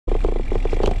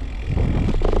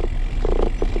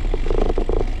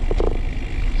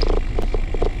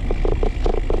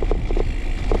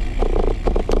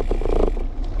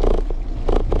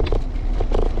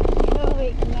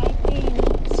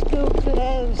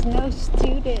there's no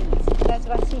students. That's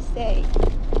what she said.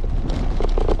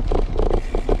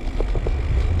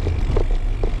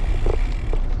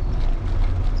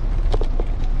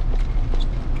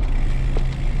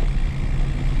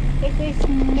 It is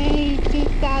May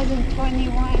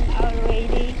 2021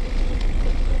 already.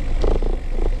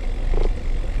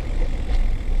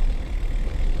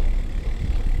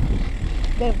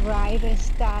 The writer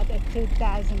started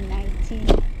 2019.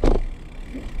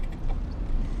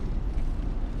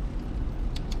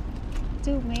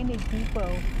 Too many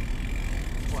people.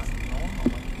 What,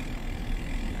 normally?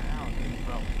 Now these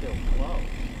roads still closed.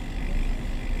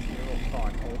 Still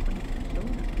start open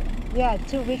soon. Yeah,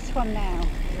 2 weeks from now.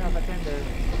 Yeah, but then the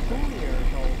school year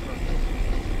is over.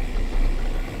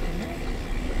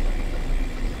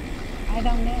 I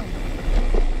don't know.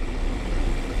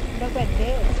 Look at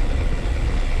this.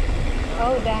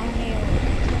 Oh, downhill.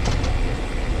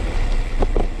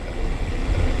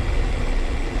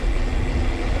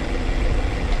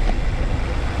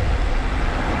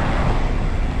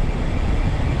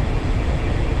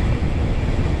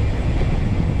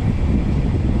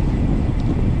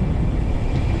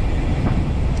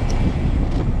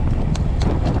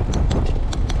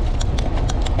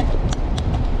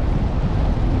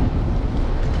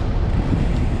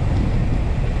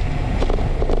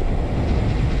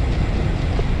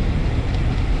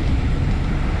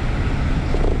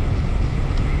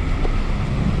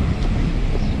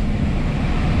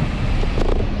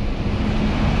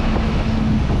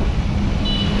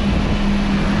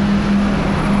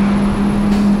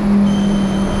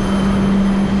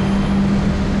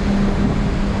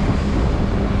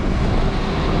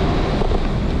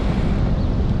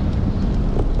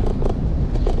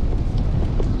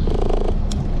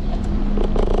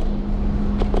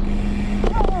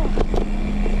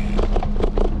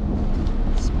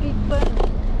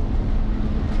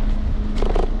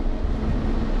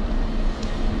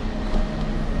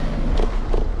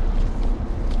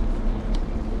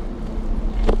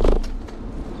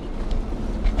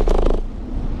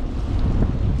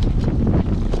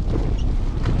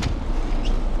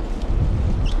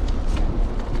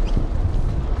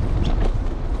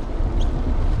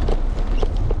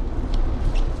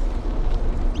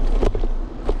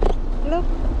 Look,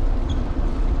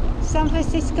 San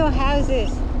Francisco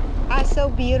houses are so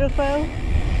beautiful.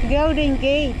 Golden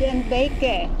Gate and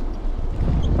Baker.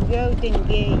 Golden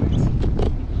Gate.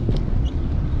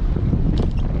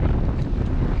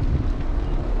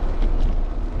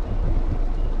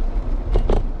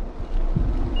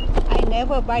 I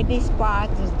never buy this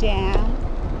part down.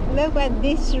 Look at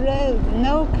this road,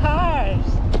 no cars.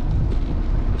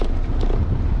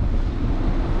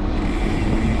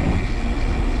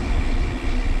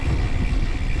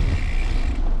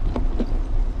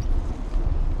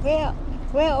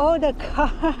 Where are all the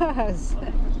cars?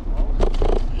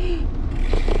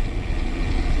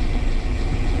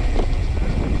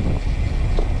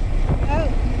 Oh,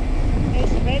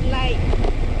 there's red light.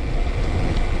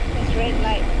 There's red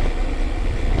light.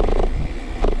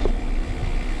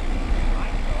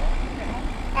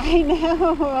 I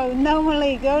know.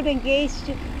 Normally Golden Gate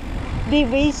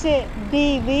Divisadero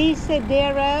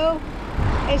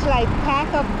is like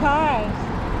pack of cars.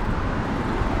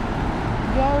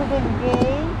 Golden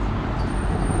Gate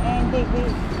and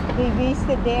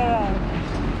Divisadero.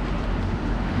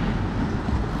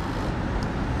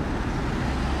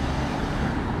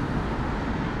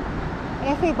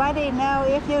 Everybody know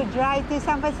if you drive to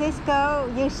San Francisco,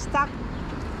 you're stuck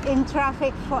in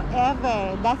traffic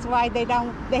forever. That's why they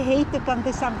hate to come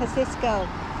to San Francisco.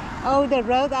 Oh, the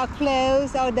roads are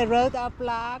closed, or the roads are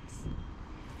blocked.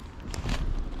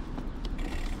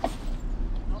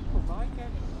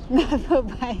 Not for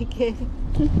biking.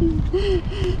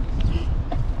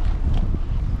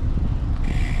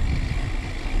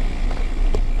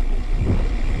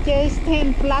 Just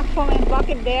 10 blocks from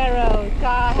Embarcadero.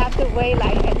 Car have to wait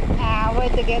like an hour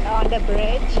to get on the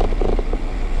bridge,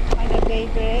 on the Bay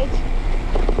Bridge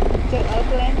to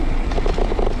Oakland.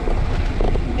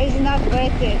 It's not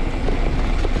worth it.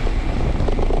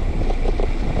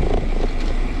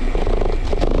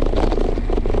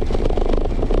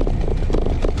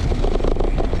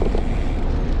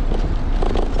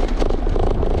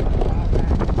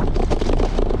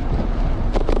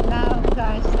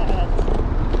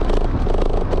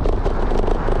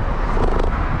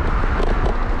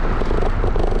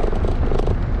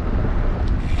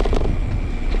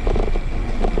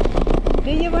 Do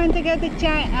you want to go to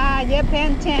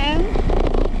Japantown?